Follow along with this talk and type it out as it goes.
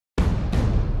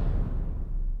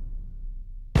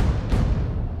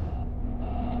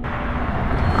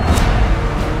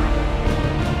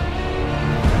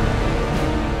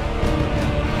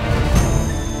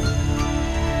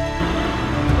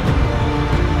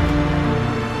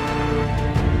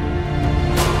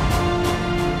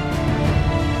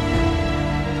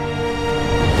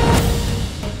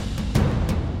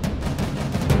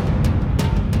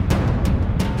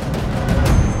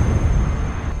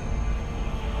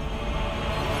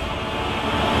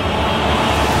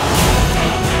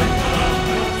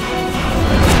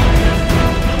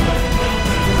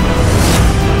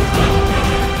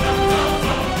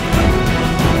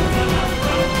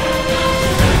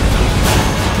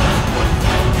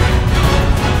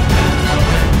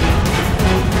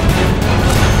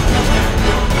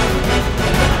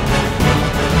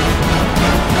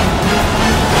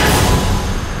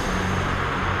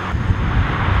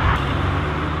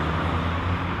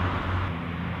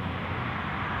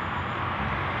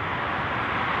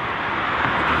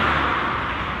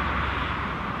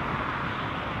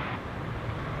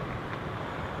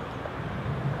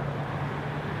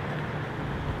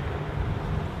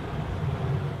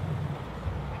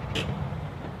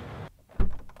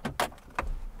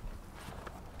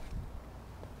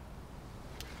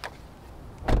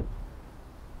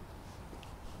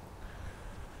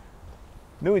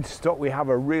New in stock we have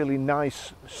a really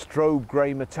nice strobe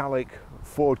grey metallic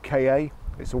Ford KA.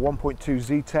 It's a 1.2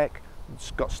 Zetec. It's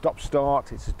got stop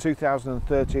start. It's a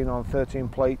 2013 on 13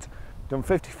 plate. Done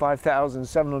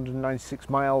 55,796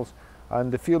 miles,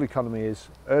 and the fuel economy is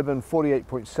urban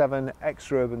 48.7,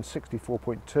 extra urban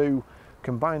 64.2.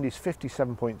 Combined is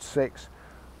 57.6.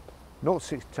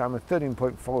 0-60 time of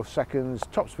 13.4 seconds.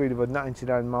 Top speed of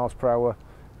 99 miles per hour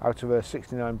out of a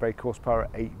 69 brake horsepower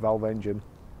 8 valve engine.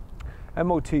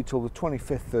 MOT till the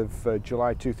 25th of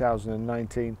July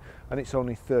 2019, and it's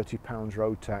only £30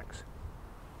 road tax.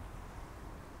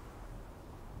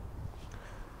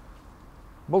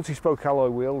 Multi-spoke alloy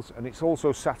wheels, and it's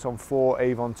also sat on 4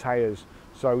 Avon tyres,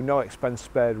 so no expense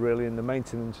spared really in the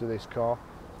maintenance of this car.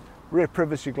 Rear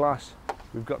privacy glass,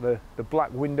 we've got the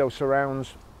black window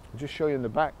surrounds. I'll just show you in the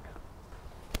back.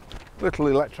 Little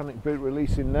electronic boot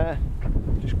release in there,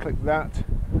 just click that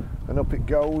and up it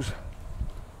goes.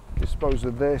 Dispose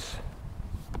of this.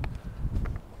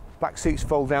 Back seats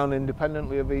fold down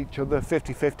independently of each other,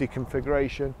 50-50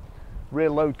 configuration.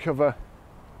 Rear load cover,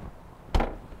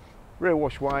 rear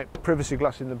wash wipe, privacy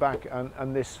glass in the back,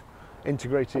 and this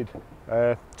integrated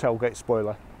tailgate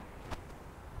spoiler.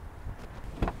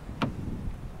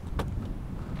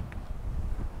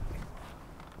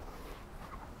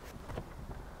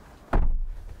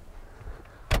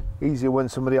 Easier when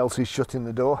somebody else is shutting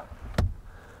the door.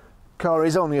 Car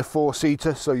is only a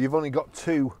 4-seater, so you've only got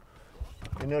 2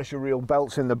 inertia reel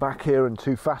belts in the back here and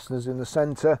 2 fasteners in the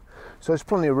centre, so there's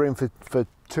plenty of room for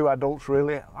 2 adults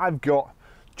really. I've got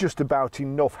just about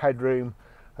enough headroom,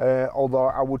 although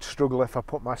I would struggle if I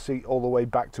put my seat all the way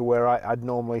back to where I'd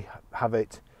normally have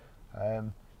it.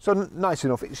 So nice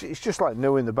enough. It's just like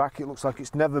new in the back. It looks like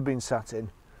it's never been sat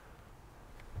in.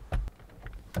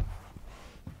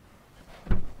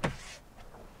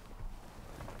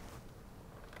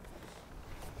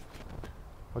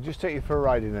 I'll just take you for a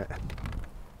ride in it.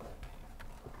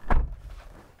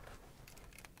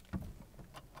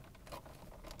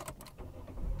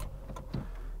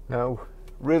 Now,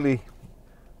 really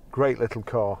great little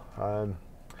car.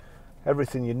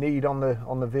 Everything you need on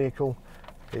the vehicle.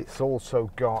 It's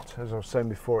also got, as I was saying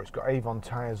before, it's got Avon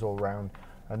tyres all round.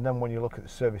 And then when you look at the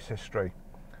service history,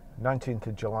 19th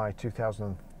of July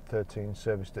 2013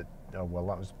 serviced at, oh well,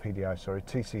 that was PDI, sorry,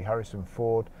 TC Harrison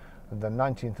Ford. And then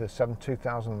 19th of 7th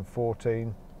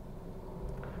 2014,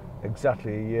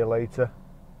 exactly a year later,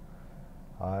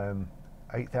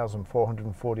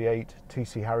 8,448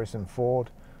 TC Harrison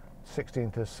Ford.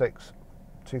 16th of 6th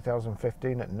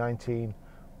 2015 at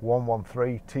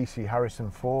 19,113 TC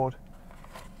Harrison Ford.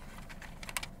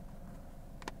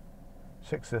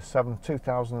 6th of 7th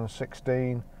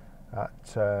 2016 at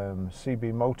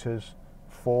CB Motors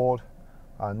Ford.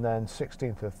 And then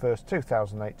 16th of 1st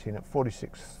 2018 at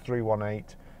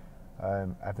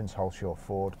 46318 Evans Holshaw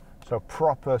Ford. So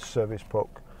proper service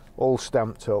book, all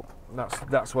stamped up.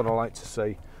 That's what I like to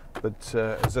see. But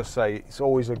as I say, it's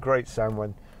always a great sound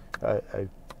when a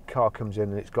car comes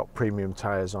in and it's got premium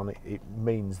tyres on it. It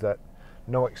means that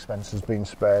no expense has been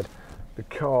spared. The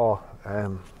car,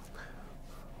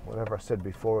 whatever I said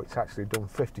before, it's actually done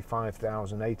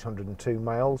 55,802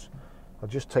 miles. I'll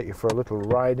just take you for a little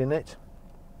ride in it.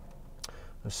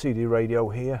 A CD radio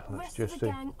here. The rest of the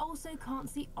gang also can't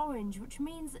see orange, which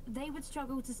means they would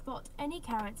struggle to spot any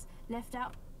carrots left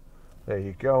out. There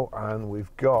you go, and we've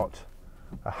got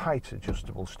a height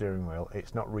adjustable steering wheel.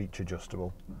 It's not reach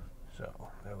adjustable, so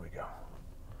there we go.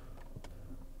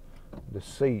 The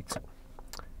seat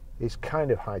is kind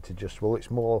of height adjustable.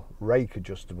 It's more rake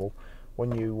adjustable.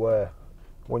 When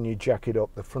you jack it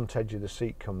up, the front edge of the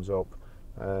seat comes up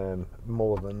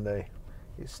more than it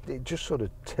just sort of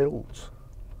tilts.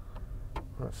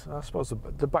 I suppose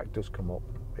the back does come up.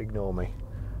 Ignore me.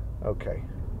 Okay.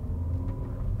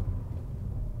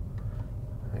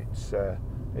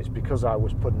 It's because I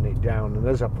was putting it down, and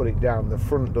as I put it down, the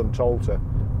front doesn't alter.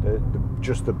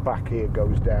 Just the back here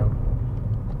goes down.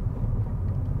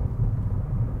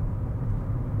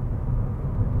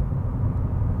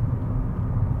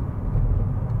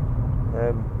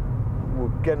 We're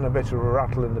getting a bit of a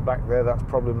rattle in the back there. That's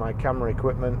probably my camera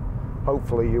equipment.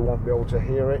 Hopefully you won't be able to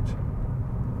hear it.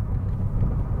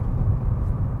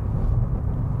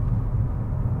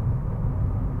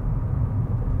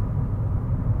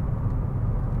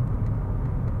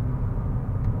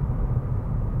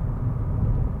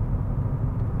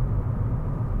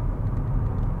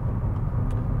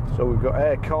 So we've got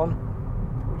aircon,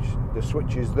 which the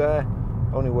switch is there.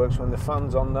 Only works when the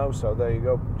fan's on though, so there you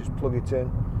go. Just plug it in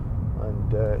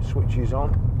and switch is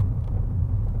on.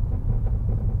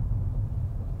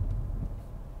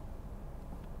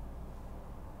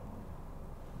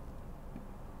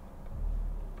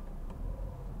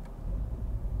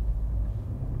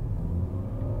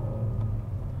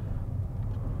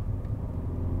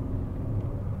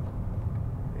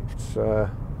 that's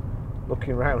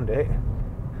looking around it.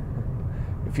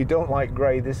 If you don't like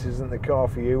grey, this isn't the car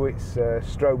for you. It's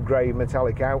strobe grey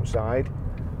metallic outside,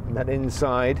 and then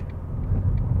inside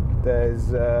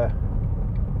there's a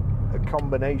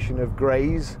combination of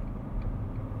greys.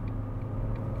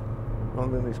 I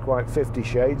don't think it's quite 50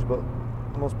 shades, but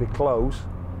it must be close.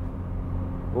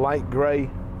 Light grey,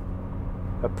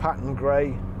 a pattern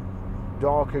grey,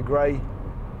 darker grey,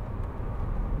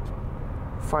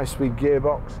 5-speed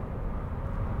gearbox,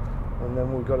 and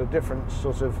then we've got a different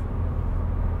sort of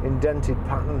indented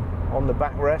pattern on the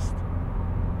backrest.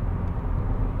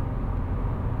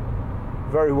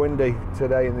 Very windy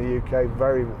today in the UK,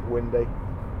 very windy.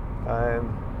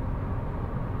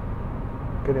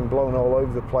 Getting blown all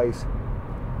over the place.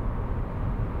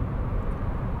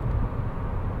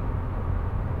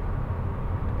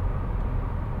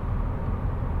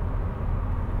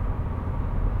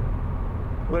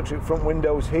 Electric front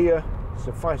windows here. It's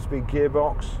a 5-speed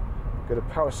gearbox. Got a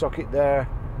power socket there.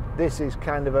 This is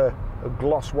kind of a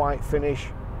gloss white finish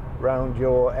around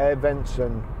your air vents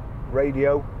and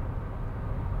radio,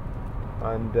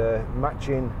 and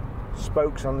matching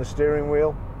spokes on the steering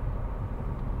wheel.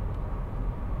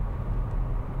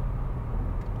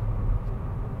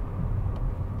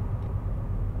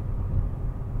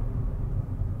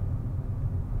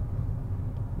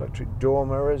 Electric door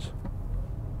mirrors.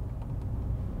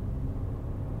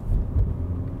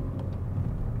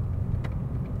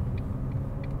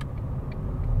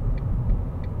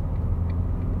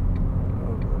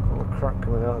 Crack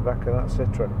coming out the back of that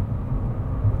Citroen.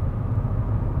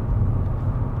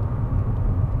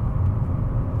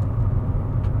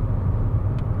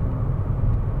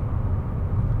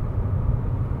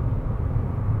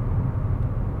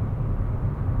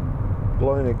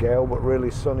 Blowing a gale, but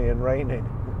really sunny and raining.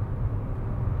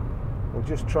 We'll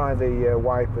just try the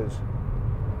wipers.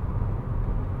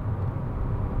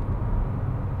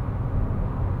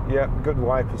 Yep, good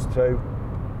wipers too.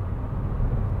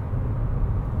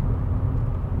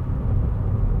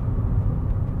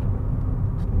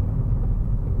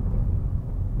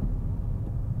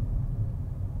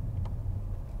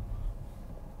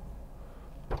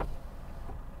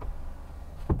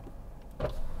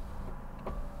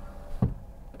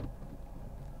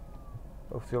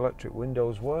 Both the electric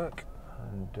windows work,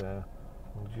 and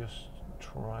we'll just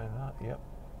try that. Yep,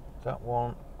 that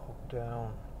one, up,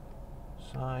 down,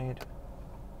 side.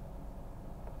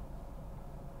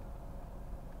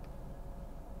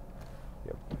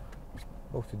 Yep,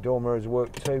 both the door mirrors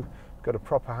work too. Got a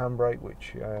proper handbrake,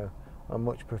 which I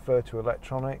much prefer to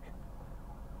electronic.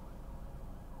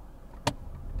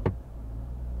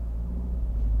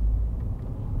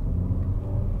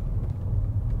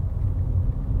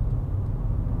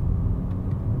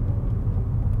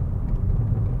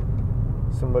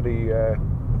 Somebody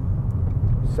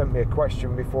sent me a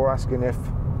question before asking if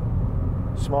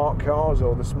smart cars,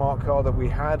 or the smart car that we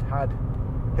had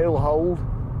hill hold.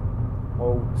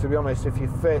 Well, to be honest, if you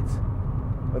fit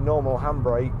a normal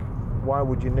handbrake, why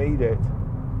would you need it?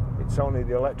 It's only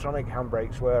the electronic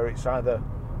handbrakes where it's either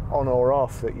on or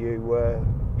off that you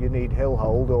need hill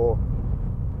hold, or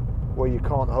where you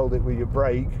can't hold it with your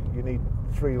brake, you need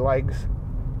 3 legs.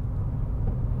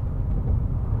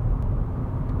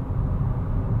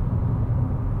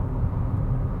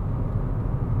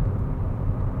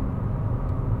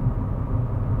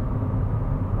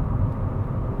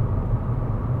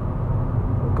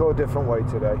 Go a different way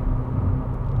today.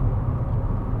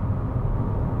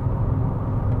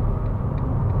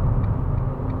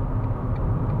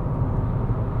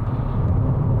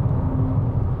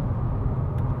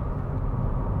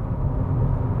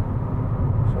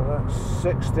 So that's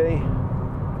 60.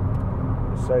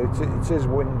 So it is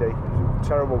windy. It's a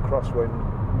terrible crosswind,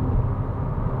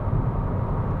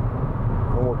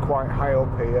 and we're quite high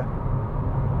up here.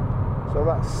 So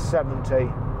that's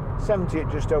 70. 70 at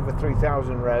just over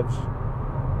 3,000 revs.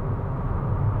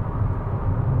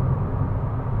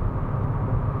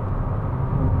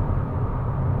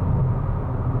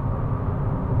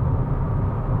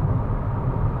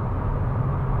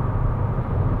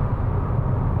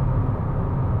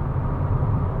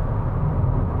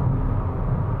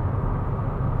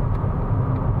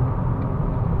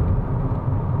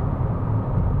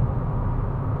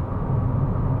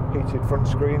 Heated front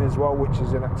screen as well, which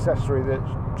is an accessory that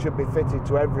should be fitted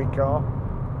to every car.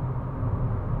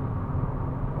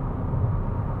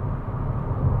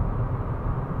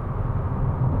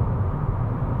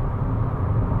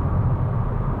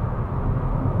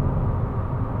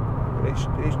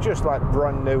 It's just like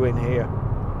brand new in here.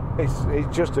 It's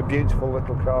just a beautiful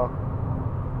little car.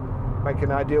 Make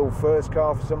an ideal first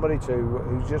car for somebody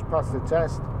who's just passed the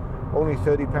test, only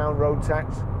 £30 road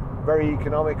tax, very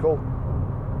economical,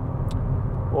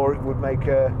 or it would make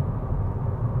a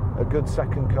good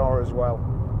second car as well.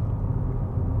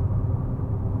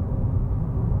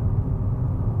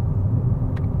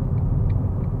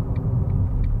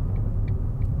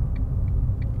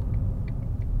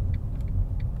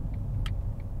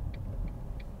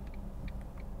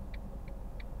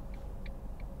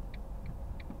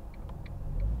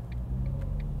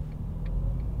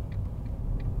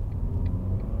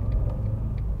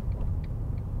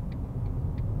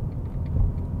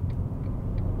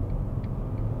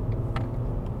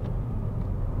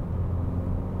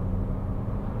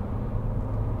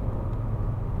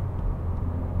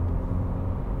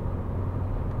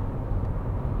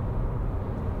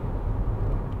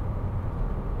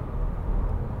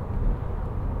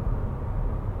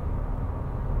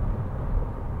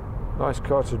 Nice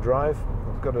car to drive,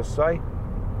 I've got to say.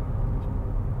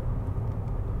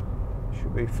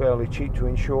 Should be fairly cheap to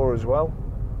insure as well.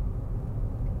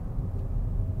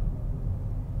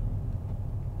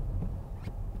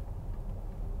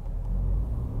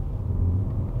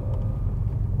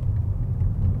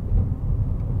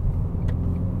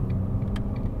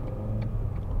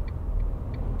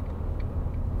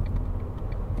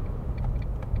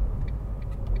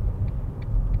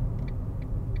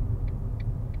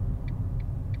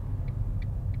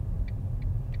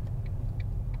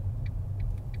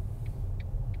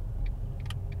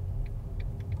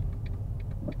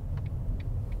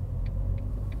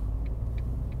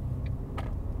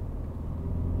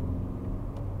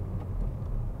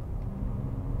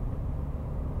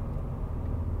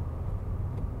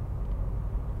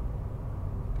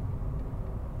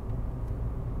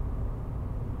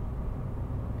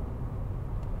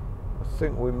 I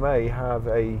think we may have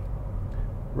a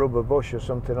rubber bush or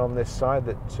something on this side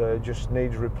that just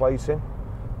needs replacing.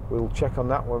 We'll check on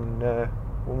that one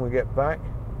when we get back.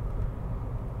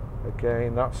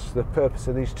 Again, that's the purpose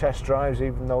of these test drives.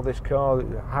 Even though this car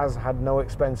has had no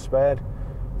expense spared,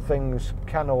 things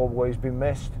can always be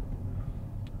missed,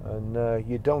 and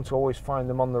you don't always find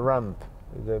them on the ramp.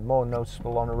 They're more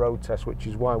noticeable on a road test, which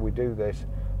is why we do this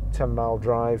 10-mile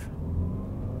drive,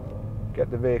 get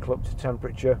the vehicle up to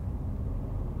temperature,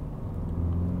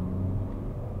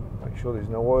 make sure there's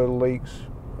no oil leaks,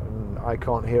 and I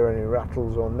can't hear any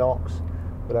rattles or knocks,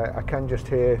 but I can just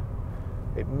hear,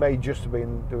 it may just have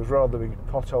been, there was a rather big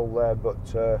pothole there,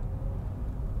 but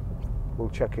we'll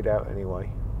check it out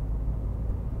anyway.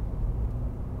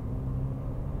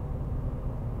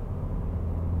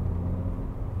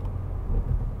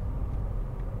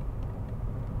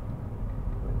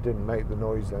 It didn't make the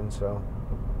noise then, so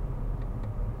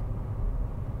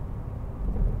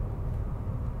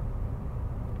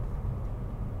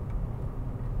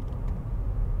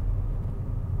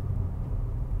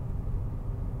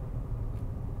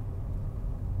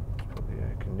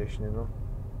conditioning on.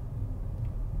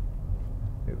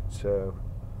 It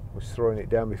was throwing it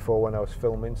down before when I was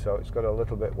filming, so it's got a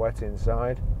little bit wet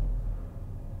inside.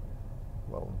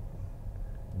 Well,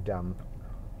 damp.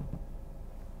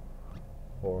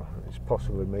 Or it's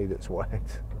possibly me that's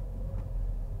wet.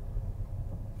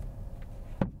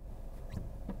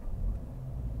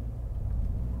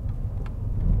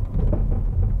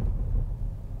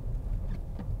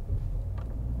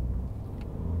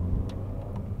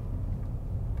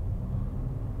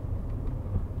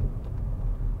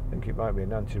 It might be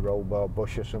an anti-roll bar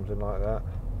bush or something like that.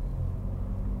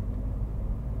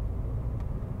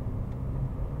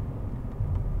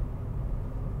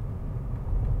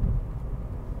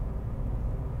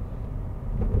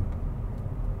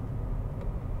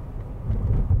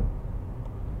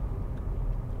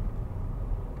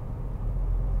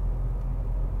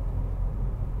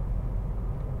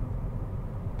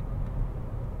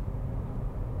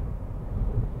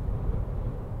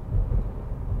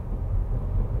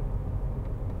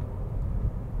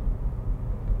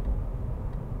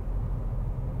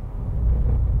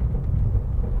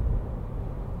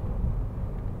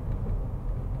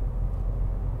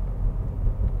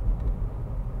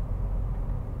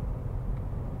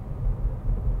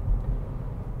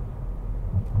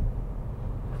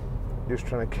 Just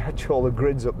trying to catch all the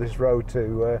grids up this road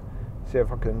to see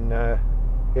if I can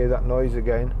hear that noise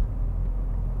again.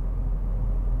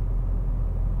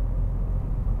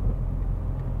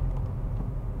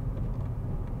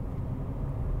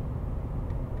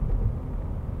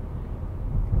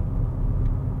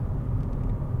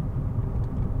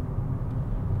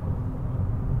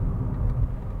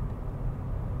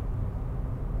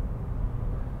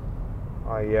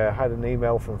 I had an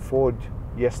email from Ford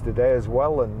yesterday as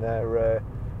well, and they're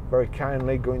very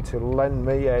kindly going to lend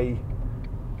me a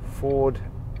Ford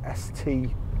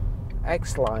ST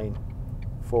X-Line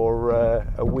for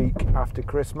a week after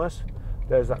Christmas.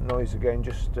 There's that noise again,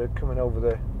 just coming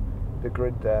over the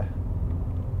grid there.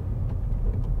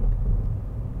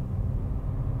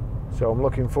 So I'm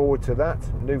looking forward to that.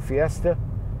 New Fiesta,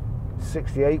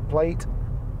 68 plate.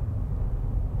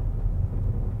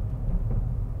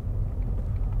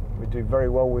 We do very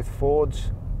well with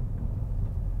Fords.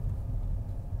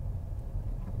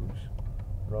 Oops,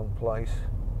 wrong place.